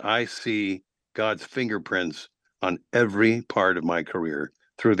extent that I see God's fingerprints on every part of my career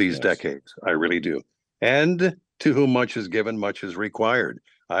through these Yes. decades. I really do. And to whom much is given, much is required.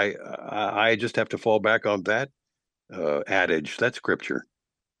 I just have to fall back on that adage. That's scripture.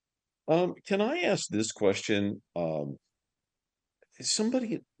 Can I ask this question?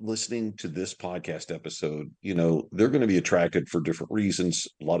 Somebody listening to this podcast episode, they're going to be attracted for different reasons.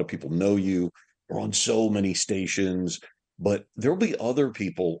 A lot of people know you. You're on so many stations, but there'll be other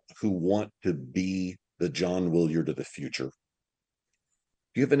people who want to be the John Williard of the future.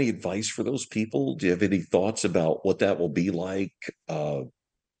 Do you have any advice for those people? Do you have any thoughts about what that will be like?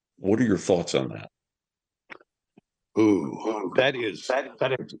 What are your thoughts on that? Ooh,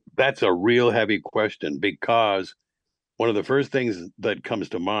 that's a real heavy question, because one of the first things that comes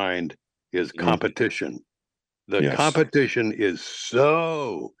to mind is Mhm. competition. The Yes. competition is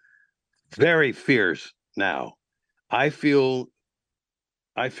so very fierce now. I feel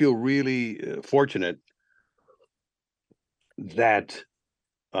I feel really fortunate that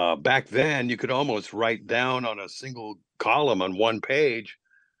back then you could almost write down on a single column on one page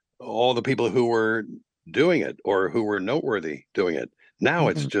all the people who were doing it or who were noteworthy doing it. Now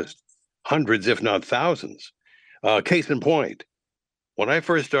it's Mhm. just hundreds, if not thousands. Case in point, when I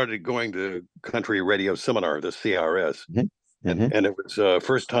first started going to country radio seminar, the CRS, Mhm. Mhm. and it was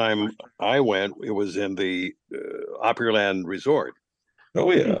first time I went, it was in the Opryland Resort.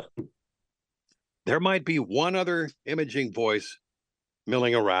 Oh, yeah. There might be one other imaging voice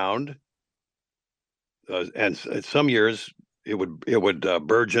milling around, and some years it would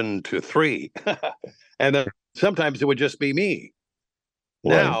burgeon to three, and then sometimes it would just be me.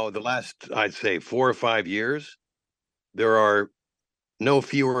 Right. Now, the last, I'd say, 4 or 5 years, there are no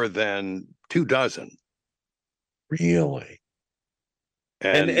fewer than 2 dozen. Really?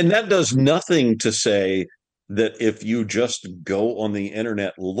 And And that does nothing to say that if you just go on the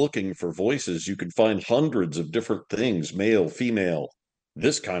internet looking for voices, you can find hundreds of different things, male, female,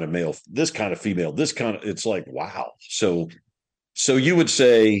 this kind of male, this kind of female, this kind of, it's like, wow. So you would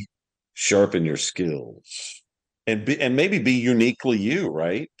say sharpen your skills and maybe be uniquely you,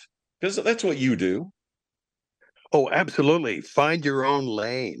 right? Because that's what you do. oh, absolutely. Find your own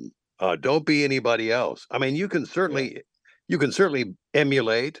lane. Don't be anybody else. I mean, Yeah. you can certainly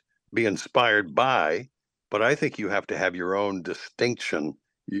emulate, be inspired by, but I think you have to have your own distinction,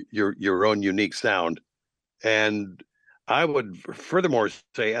 your own unique sound. And I would furthermore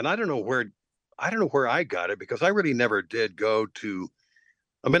say, and I don't know where I got it because I really never did go to.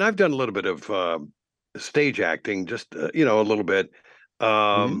 I mean, I've done a little bit of stage acting, just a little bit. Mhm.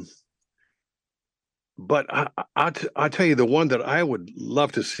 Um, but I'll tell you the one that I would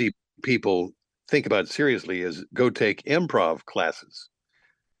love to see people think about seriously is go take improv classes.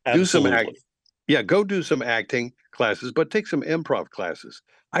 Do some act, Absolutely. yeah, go do some acting classes, but take some improv classes.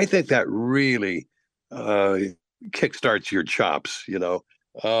 I think that really uh, kickstarts your chops.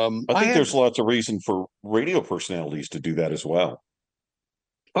 I I think had there's lots of reason for radio personalities to do that as well,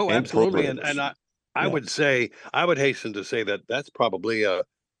 oh, and absolutely, and programmers. I Yeah. would say I would hasten to say that that's probably a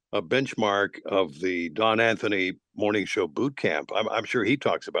benchmark of the Don Anthony morning show boot camp. I'm sure he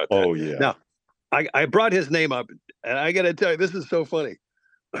talks about that. Oh, yeah. Now, I brought his name up, and I got to tell you, this is so funny.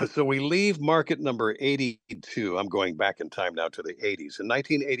 So we leave market number 82. I'm going back in time now to the 80s. In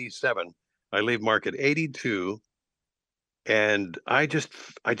 1987, I leave market 82, and I just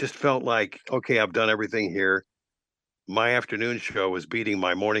felt like, okay, I've done everything here. My afternoon show was beating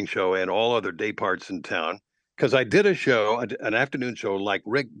my morning show and all other day parts in town because I did a show, an afternoon show like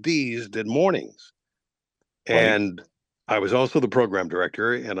Rick Dees did mornings. Right. And I was also the program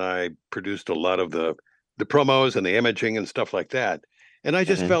director and I produced a lot of the promos and the imaging and stuff like that. And I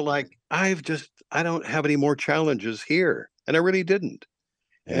just Mhm. felt like I don't have any more challenges here. And I really didn't.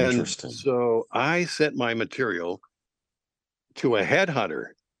 And Interesting. so I sent my material to a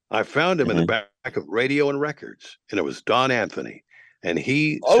headhunter. I found him in the Mhm. back of Radio and Records, and it was Don Anthony. And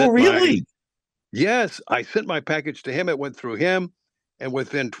he Oh, sent my really? yes, I sent my package to him. It went through him, and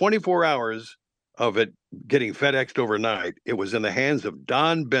within 24 hours of it getting FedExed overnight, it was in the hands of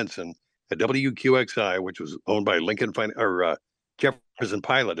Don Benson at WQXI, which was owned by Jefferson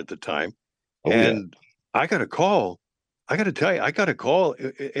Pilot at the time. Oh, yeah. And I got a call. I got to tell you, I got a call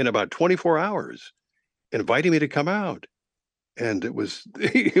in about 24 hours inviting me to come out, and it was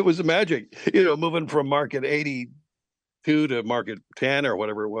it was magic, moving from market 82 to market 10 or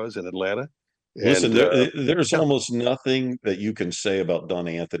whatever it was in Atlanta. Listen, And there's yeah, almost nothing that you can say about Don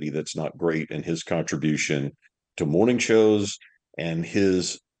Anthony that's not great in his contribution to morning shows and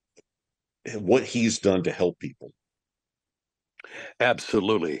his what he's done to help people.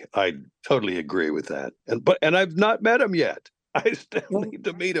 absolutely, I totally agree with that. And I've not met him yet. I still Well, need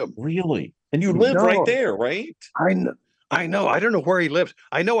to meet him. really? And you live right No, there, right? I know. I know. I don't know where he lives.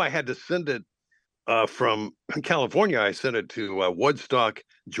 I know I had to send it from California. I sent it to Woodstock,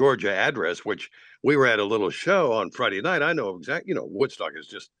 Georgia address, which we were at a little show on Friday night. I know exactly. Woodstock is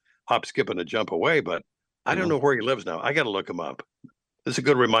just hop, skip, and a jump away, but I don't Yeah. know where he lives now. I got to look him up. This is a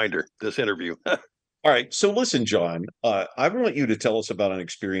good reminder. This interview. All right. So listen, John, I want you to tell us about an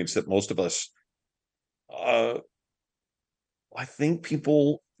experience that most of us, uh, I think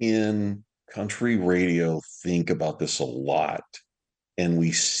people in country radio think about this a lot. And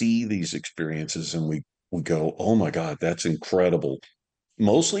we see these experiences and we go, oh my God, that's incredible.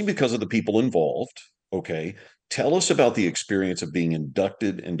 Mostly because of the people involved. Okay. Tell us about the experience of being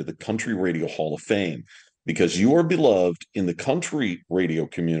inducted into the Country Radio Hall of Fame because you are beloved in the country radio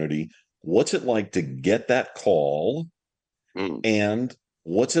community. What's it like to get that call? Mm. And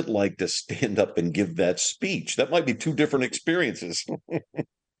what's it like to stand up and give that speech? That might be two different experiences.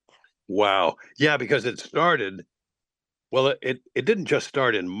 Wow. Yeah, because it started. Well, it didn't just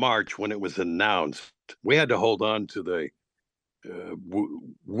start in March when it was announced. We had to hold on to the.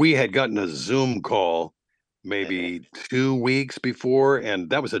 We had gotten a Zoom call maybe 2 weeks before, and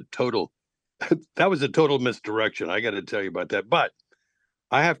that was a total that was a total misdirection. I got to tell you about that. But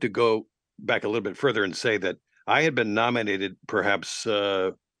I have to go back a little bit further and say that I had been nominated perhaps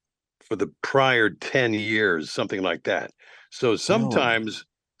for the prior 10 years, something like that. So Really?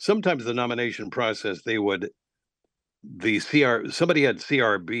 sometimes the nomination process, they would the CR somebody at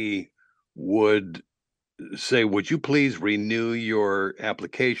CRB would say, would you please renew your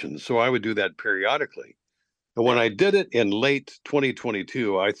application? So I would do that periodically. And when I Right. did it in late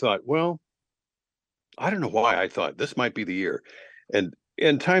 2022, I thought, well, I don't know why I thought this might be the year. And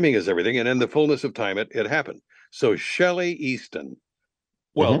timing is everything. And in the fullness of time, it happened. So Shelley Easton. Hmm.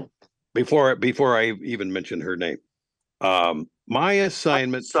 Well, before I even mention her name, my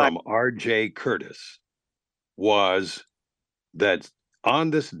assignment from R.J. Curtis was that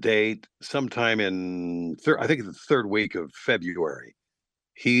on this date, sometime in I think the third week of February,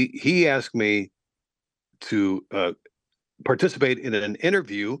 he asked me to participate in an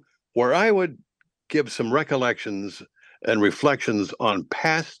interview where I would give some recollections and reflections on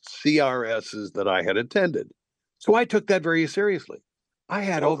past CRSs that I had attended. So I took that very seriously. I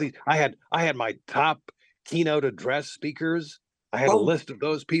had all Oh, these. I had my top keynote address speakers. I had a oh, list of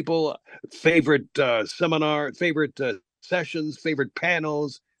those people, favorite favorite sessions, favorite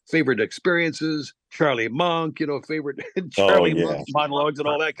panels, favorite experiences. Charlie Monk, favorite oh, Charlie yeah. Monk monologues and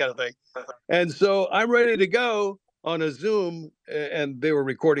all that kind of thing. And so I'm ready to go on a Zoom, and they were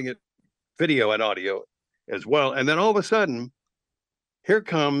recording it video and audio as well. And then all of a sudden, here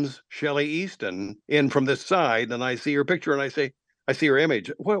comes Shelley Easton in from this side, and I see her picture, and I see her image.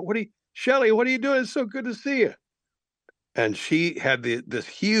 What are you, Shelley? What are you doing? It's so good to see you. And she had this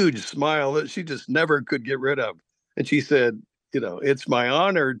huge smile that she just never could get rid of. And she said, it's my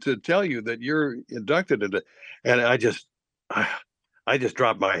honor to tell you that you're inducted into. And I just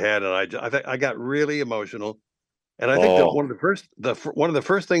dropped my head, and I got really emotional. And I think that Oh, one of the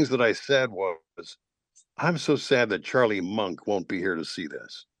first things that I said was, "I'm so sad that Charlie Monk won't be here to see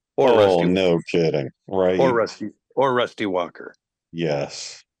this, or oh, Rusty, no kidding. or Right. Rusty Walker."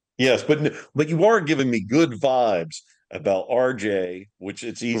 Yes. Yes, but you are giving me good vibes about RJ, which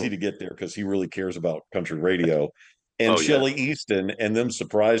it's easy Hmm. to get there because he really cares about country radio, and Oh yeah, Shelley Easton and them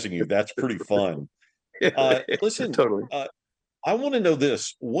surprising you. That's pretty fun. Listen, totally. I want to know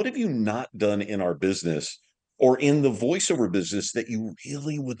this. What have you not done in our business or in the voiceover business that you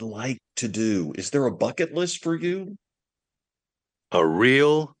really would like to do? Is there a bucket list for you? A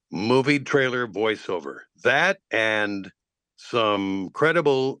real movie trailer voiceover. That and some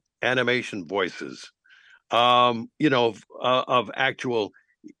credible animation voices. Of actual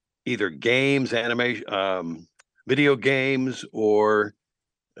either games, animation, video games, or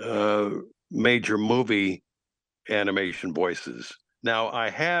uh, major movie animation voices. Now, I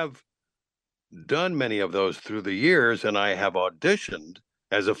have done many of those through the years, and I have auditioned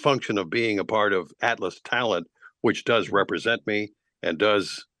as a function of being a part of Atlas Talent, which does represent me and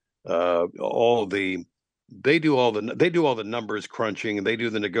does all the they do all the numbers crunching, and they do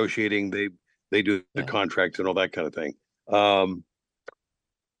the negotiating, they do the Yeah. contracts and all that kind of thing. Um,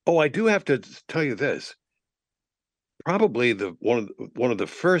 oh, I do have to tell you this. Probably the one of the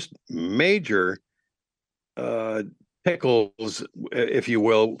first major uh, pickles, if you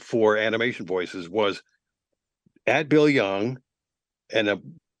will, for animation voices was at Bill Young, and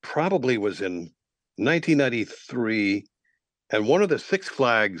probably was in 1993. And one of the Six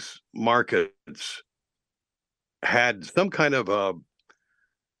Flags markets had some kind of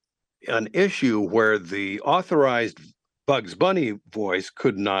an issue where the authorized Bugs Bunny voice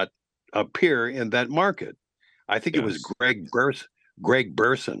could not appear in that market. I think it was Yes. Greg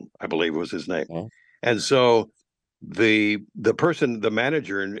Burson, I believe was his name. Well, And so the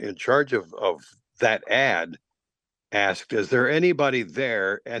manager in charge of that ad asked, "Is there anybody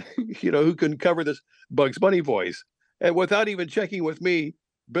there and who can cover this Bugs Bunny voice?" And without even checking with me,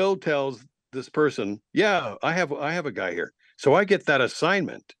 Bill tells this person, "Yeah, I have a guy here." So I get that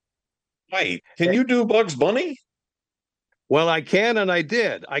assignment. wait, can Eh, you do Bugs Bunny? Well, I can, and I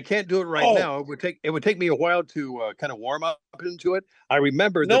did. I can't do it right Oh, now. It would take me a while to kind of warm up into it. I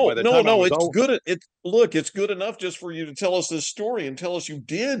remember that no, by the no, time I no. was It's all good. It's good enough just for you to tell us this story and tell us you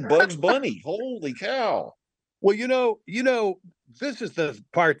did Bugs Bunny. Holy cow. well, this is the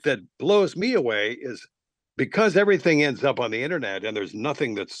part that blows me away is because everything ends up on the internet and there's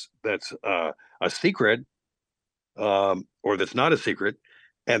nothing that's a secret, or that's not a secret,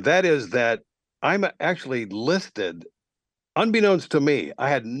 and that is that I'm actually listed, unbeknownst to me. I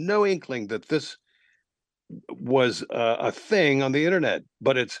had no inkling that this was a thing on the internet,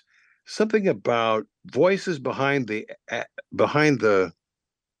 but it's something about voices behind the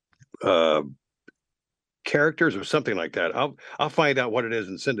uh, characters or something like that. I'll find out what it is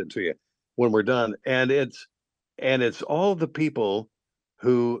and send it to you when we're done. And it's all the people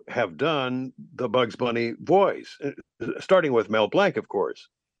who have done the Bugs Bunny voice, starting with Mel Blanc, of course.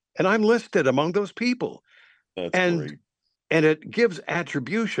 And I'm listed among those people. That's And great. and it gives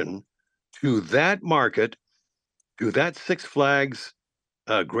attribution to that market, to that Six Flags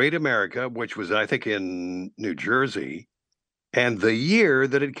Great America, which was, I think, in New Jersey, and the year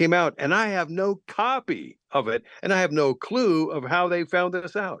that it came out. And I have no copy of it, and I have no clue of how they found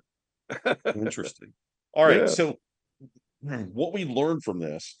this out. Interesting. All right. Yeah. So what we learned from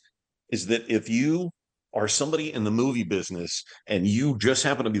this is that if you are somebody in the movie business and you just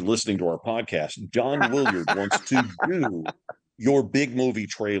happen to be listening to our podcast, John Willyard wants to do your big movie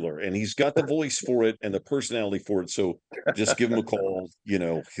trailer, and he's got the voice for it and the personality for it. So just give him a call.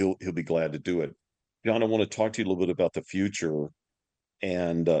 He'll be glad to do it. John, I want to talk to you a little bit about the future.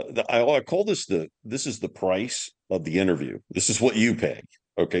 And I call this is the price of the interview. This is what you pay.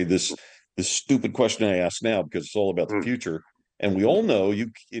 Okay. This stupid question I ask now, because it's all about the future. And we all know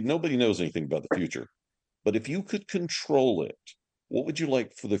nobody knows anything about the future. But if you could control it, what would you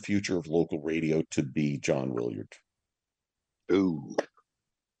like for the future of local radio to be, John Willyard? Ooh.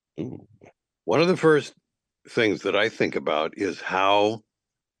 Ooh. One of the first things that I think about is how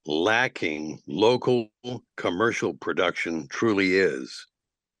lacking local commercial production truly is.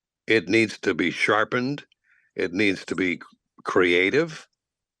 It needs to be sharpened. It needs to be creative.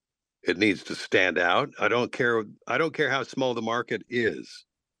 It needs to stand out. I don't care how small the market is.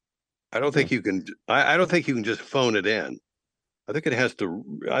 I don't think you can I don't think you can just phone it in. I think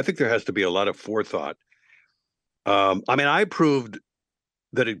there has to be a lot of forethought. I mean, I proved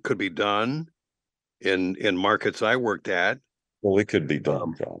that it could be done in markets I worked at. Well, it could be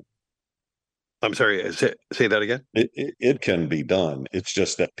done, John. I'm sorry, say that again. It can be done. It's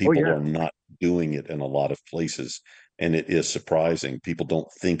just that people are not doing it in a lot of places, and it is surprising. People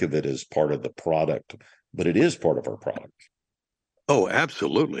don't think of it as part of the product, but it is part of our product. Oh,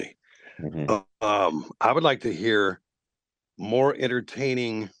 absolutely. I would like to hear more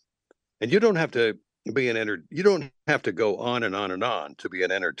entertaining, and you don't have to you don't have to go on and on and on to be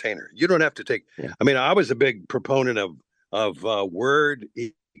an entertainer. You don't have to take. I mean, I was a big proponent of word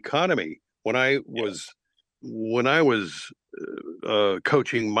economy when I was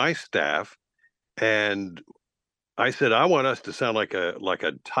coaching my staff, and I said I want us to sound like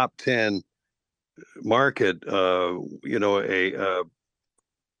a top 10 market, a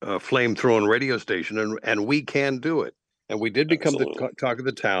flame throwing radio station, and we can do it. And we did become the talk of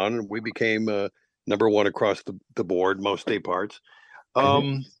the town, and we became number one across the board, most day parts.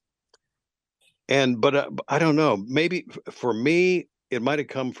 But I don't know. Maybe for me, it might have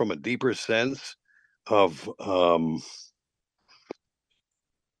come from a deeper sense of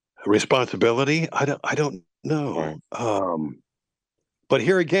responsibility. I don't know. Right. But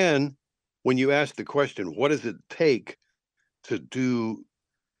here again, when you ask the question, what does it take to do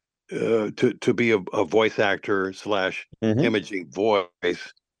to be a voice actor / imaging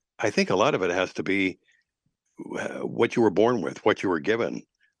voice? I think a lot of it has to be what you were born with, what you were given,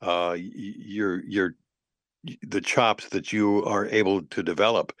 your the chops that you are able to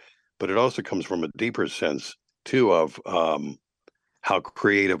develop. But it also comes from a deeper sense too of how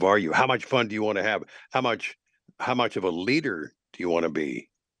creative are you? How much fun do you want to have? How much of a leader do you want to be?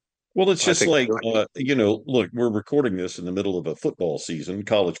 Well, it's just like, look, we're recording this in the middle of a football season,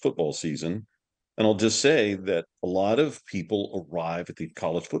 college football season. And I'll just say that a lot of people arrive at the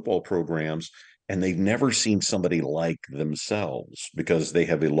college football programs and they've never seen somebody like themselves because they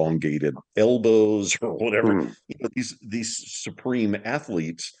have elongated elbows or whatever. These supreme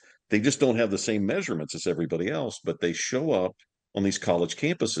athletes, they just don't have the same measurements as everybody else, but they show up on these college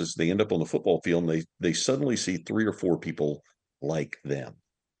campuses. They end up on the football field and they suddenly see 3 or 4 people like them.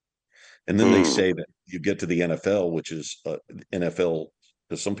 And then they say that you get to the NFL, which is NFL,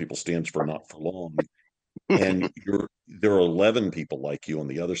 because some people stands for not for long. And there are 11 people like you on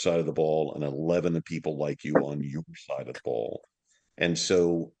the other side of the ball and 11 people like you on your side of the ball. And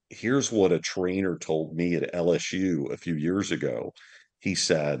so here's what a trainer told me at LSU a few years ago. He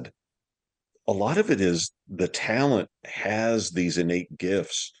said, a lot of it is the talent has these innate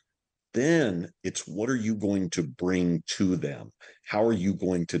gifts. Then it's what are you going to bring to them? How are you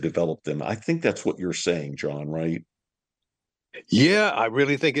going to develop them? I think that's what you're saying, John, right? Yeah, I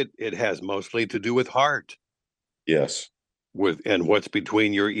really think it has mostly to do with heart. Yes. And what's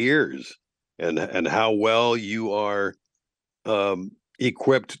between your ears and how well you are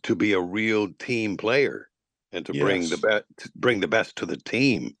equipped to be a real team player and to bring the best to the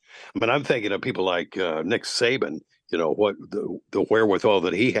team. I mean, I'm thinking of people like Nick Saban, what the wherewithal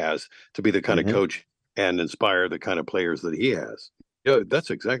that he has to be the kind of coach and inspire the kind of players that he has. Yeah, that's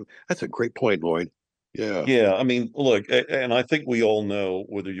a great point, Loyd. Yeah. Yeah. I mean, look, and I think we all know,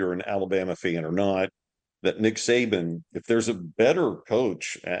 whether you're an Alabama fan or not, that Nick Saban, if there's a better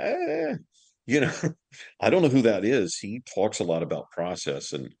coach, I don't know who that is. He talks a lot about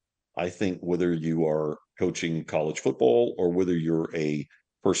process. And I think whether you are coaching college football or whether you're a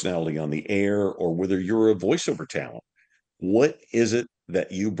personality on the air or whether you're a voiceover talent, what is it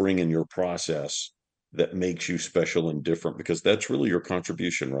that you bring in your process that makes you special and different? Because that's really your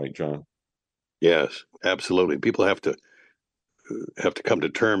contribution, right, John? Yes, absolutely. People have to have to come to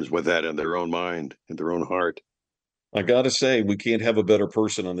terms with that in their own mind, in their own heart. I got to say, we can't have a better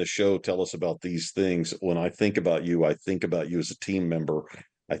person on this show tell us about these things. When I think about you, I think about you as a team member.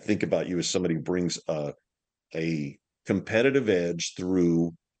 I think about you as somebody who brings a competitive edge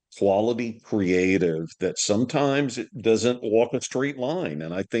through quality creative that sometimes it doesn't walk a straight line.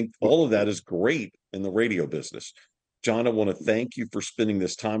 And I think all of that is great in the radio business. John, I want to thank you for spending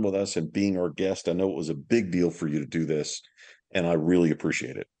this time with us and being our guest. I know it was a big deal for you to do this, and I really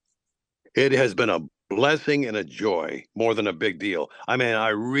appreciate it. It has been a blessing and a joy, more than a big deal. I mean, I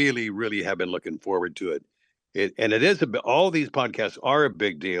really, really have been looking forward to it. And it is all these podcasts are a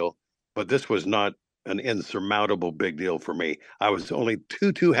big deal, but this was not an insurmountable big deal for me. I was only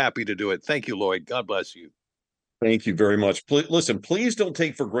too happy to do it. Thank you, Loyd. God bless you. Thank you very much. Listen, please don't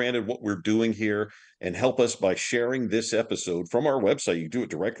take for granted what we're doing here and help us by sharing this episode from our website. You can do it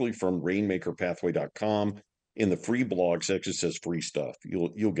directly from rainmakerpathway.com. In the free blog section, it says free stuff.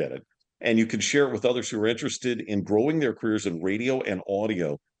 You'll get it. And you can share it with others who are interested in growing their careers in radio and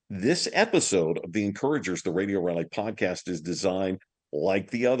audio. This episode of the Encouragers, the Radio Rally podcast, is designed like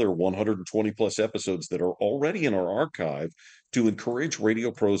the other 120 plus episodes that are already in our archive to encourage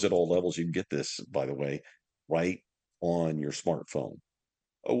radio pros at all levels. You can get this, by the way, right on your smartphone.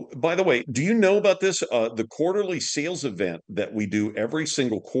 Oh, by the way, do you know about this? The quarterly sales event that we do every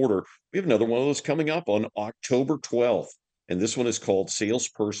single quarter. We have another one of those coming up on October 12th. And this one is called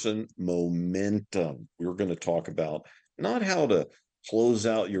Salesperson Momentum. We're going to talk about not how to close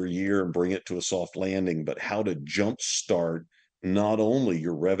out your year and bring it to a soft landing, but how to jumpstart not only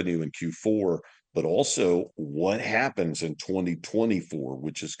your revenue in Q4, but also what happens in 2024,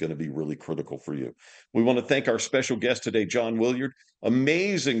 which is going to be really critical for you. We want to thank our special guest today, John Willyard,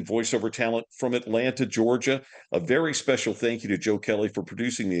 amazing voiceover talent from Atlanta, Georgia. A very special thank you to Joe Kelly for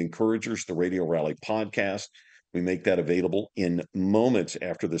producing the Encouragers, the Radio Rally podcast. We make that available in moments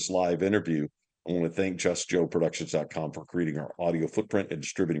after this live interview. I want to thank JustJoeProductions.com for creating our audio footprint and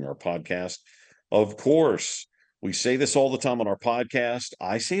distributing our podcast. Of course, we say this all the time on our podcast.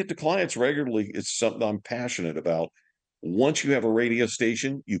 I say it to clients regularly. It's something I'm passionate about. Once you have a radio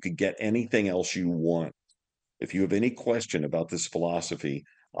station, you can get anything else you want. If you have any question about this philosophy,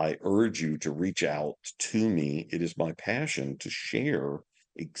 I urge you to reach out to me. It is my passion to share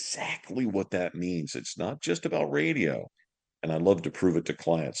exactly what that means. It's not just about radio, and I love to prove it to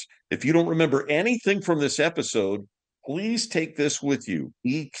clients. If you don't remember anything from this episode, please take this with you.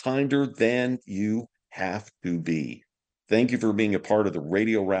 Be kinder than you have to be. Thank you for being a part of the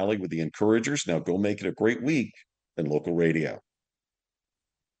Radio Rally with the Encouragers. Now go make it a great week in local radio.